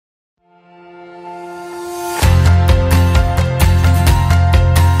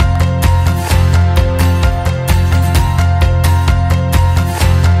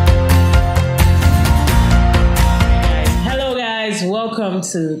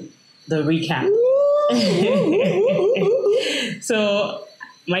to the recap. So,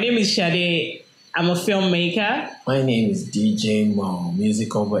 my name is Shade. I'm a filmmaker. My name is DJ Mo.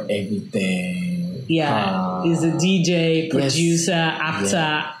 Music over everything. Yeah, he's a DJ, producer,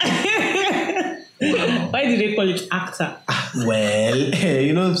 actor. Wow. Why do they call it actor? Well,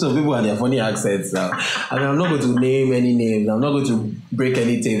 you know, some people have their funny accents. I mean, I'm not going to name any names. I'm not going to break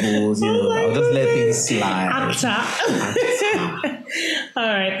any tables. You know, I'll just let things slide. Actor. All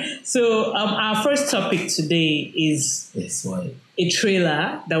right. So, our first topic today is a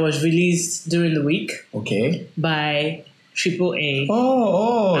trailer that was released during the week. Okay. By Triple A.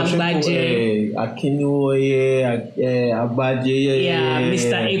 Agbaje. Akinnuoye-Agbaje. Yeah,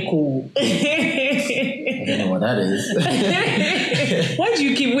 Mr. Eko. I don't know what that is. Why do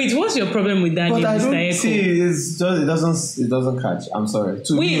you keep? Wait, what's your problem with that name, Mr. Eko? See, it's just it doesn't catch. I'm sorry.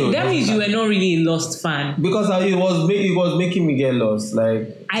 That means you were not really a Lost fan. Because it was making me get lost.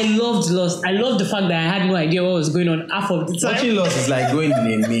 Like I loved Lost. I loved the fact that I had no idea what was going on half of the time. Watching Lost is like going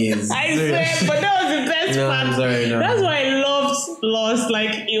in a maze. I swear, but that was the best part. I'm sorry, no. That's why I loved Lost.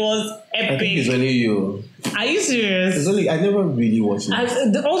 Like it was epic. I think it's only you. Are you serious? I never really watched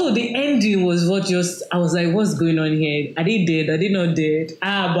it. Also, the ending was I was like, what's going on here? Are they dead? Are they not dead?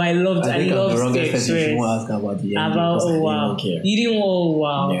 But I loved I'm the wrongest person you won't ask about the ending. Wow. You didn't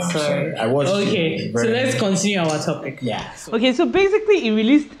wow. Yeah, sorry. I watched it. Okay, so let's continue our topic. Yeah. Okay, so basically he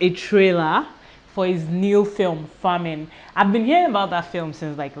released a trailer for his new film, Famine. I've been hearing about that film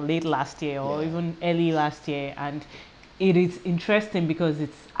since like late last year or even early last year, and it is interesting because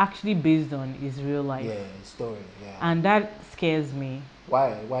it's actually based on his real life. Yeah, story, yeah. And that scares me.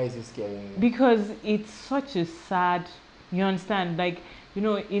 Why? Why is it scaring you? Because it's such a sad, you understand, like, you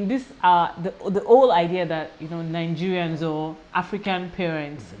know, in this, the whole idea that, you know, Nigerians or African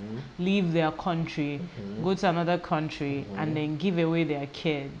parents leave their country, go to another country, and then give away their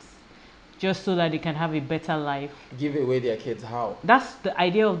kids just so that they can have a better life. Give away their kids how? That's the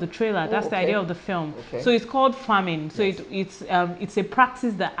idea of the trailer. That's the idea of the film. Okay. So it's called famine. So it's a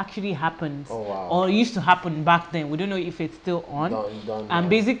practice that actually happens, or used to happen back then. We don't know if it's still on.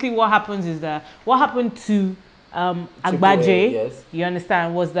 And basically, what happens is that what happened to Agbaje, you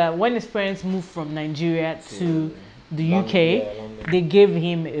understand, was that when his parents moved from Nigeria to the UK, they gave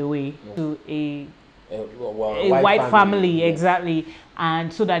him away to a white family, exactly,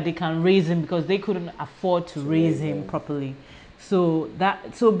 and so that they can raise him because they couldn't afford to raise him properly. So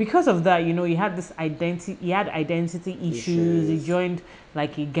because of that, you know, he had identity issues. He joined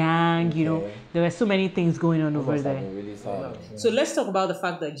like a gang. You know, there were so many things going on over there. Really sad. So let's talk about the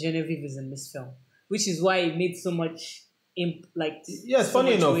fact that Genevieve is in this film, which is why it made so much.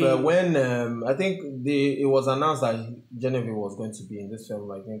 Funny enough, when I think it was announced that Genevieve was going to be in this film,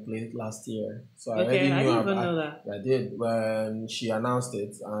 like late last year. So I already knew. I didn't even know that. I did when she announced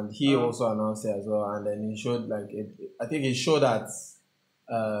it, and he also announced it as well. And then he showed I think he showed at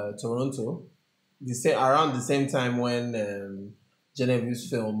Toronto, around the same time when Genevieve's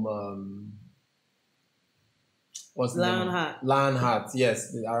film. What's Lionheart,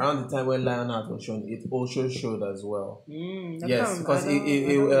 yes. Around the time when Lionheart was shown, it also showed as well. Yes, because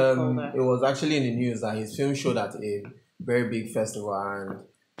it was actually in the news that his film showed at a very big festival, and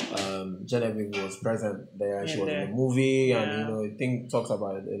Genevieve was present there. She was in the movie, and you know, I think talks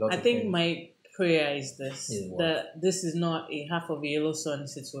about it a lot. I think my prayer is this: that this is not a half of a Yellow Sun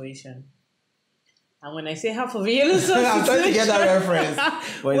situation. And when I say half of a Yellow Sun I'm trying to get that reference.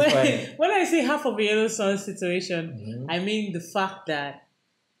 But it's fine. When I say half of a Yellow Sun situation, I mean the fact that,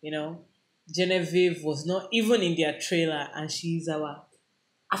 you know, Genevieve was not even in their trailer, and she's our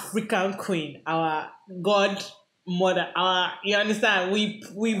African queen, our godmother, you understand? We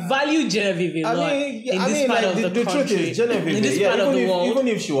value Genevieve a lot in this part of the country. The truth is, Genevieve, in this part of the world. Even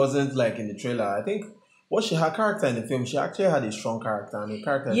if she wasn't like in the trailer, I think her character in the film, she actually had a strong character, and the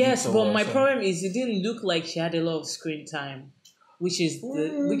character. Yes, but my problem is it didn't look like she had a lot of screen time, which is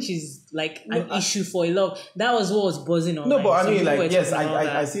like an issue for a lot. That was what was buzzing on. No, but I mean, like, yes,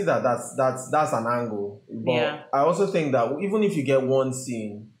 I see that. That's an angle. But I also think that even if you get one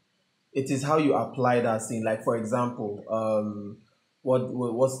scene, it is how you apply that scene. Like, for example,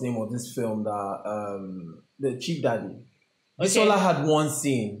 what's the name of this film that the Chief Daddy. Sola had one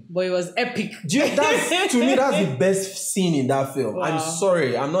scene, but it was epic. To me, that's the best scene in that film. Wow. I'm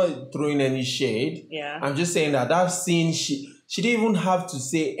sorry, I'm not throwing any shade. Yeah, I'm just saying that scene, she didn't even have to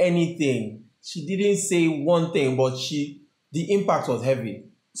say anything. She didn't say one thing, but the impact was heavy.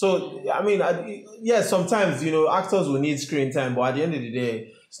 So I mean, yes, sometimes, you know, actors will need screen time, but at the end of the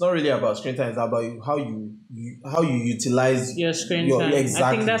day, it's not really about screen time. It's about how you utilize your screen time. Exactly.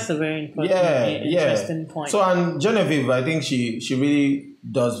 I think that's a very important, interesting point. So, and Genevieve, I think she really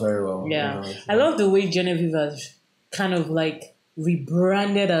does very well. Yeah, I love the way Genevieve has kind of like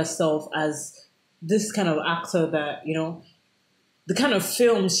rebranded herself as this kind of actor that, the kind of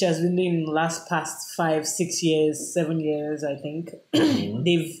films she has been doing in the past 5, 6 years, 7 years, I think,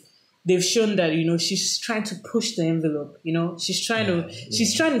 they've shown that, she's trying to push the envelope, she's trying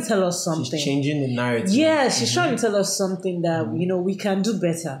to tell us something. She's changing the narrative. Yeah, she's trying to tell us something that, we can do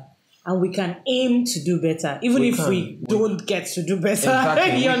better. And we can aim to do better, even if we don't get to do better.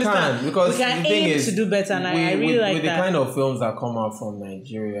 Exactly. You understand? Can, because we can aim to do better, and I really like with that. The kind of films that come out from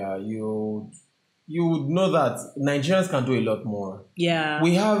Nigeria, you would know that Nigerians can do a lot more. Yeah.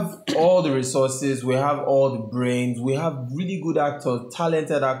 We have all the resources, we have all the brains, we have really good actors,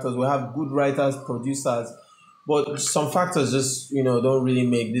 talented actors, we have good writers, producers, but some factors just, don't really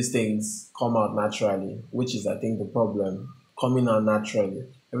make these things come out naturally, which is, I think, the problem. Coming out naturally.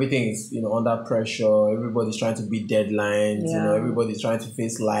 Everything is, under pressure. Everybody's trying to beat deadlines. Yeah. Everybody's trying to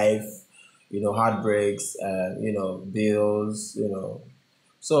face life, heartbreaks, bills,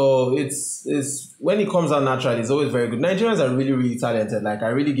 So it's when it comes out naturally, it's always very good. Nigerians are really, really talented. Like, I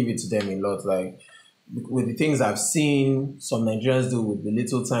really give it to them a lot. Like, with the things I've seen some Nigerians do with the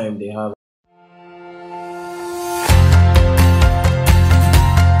little time they have.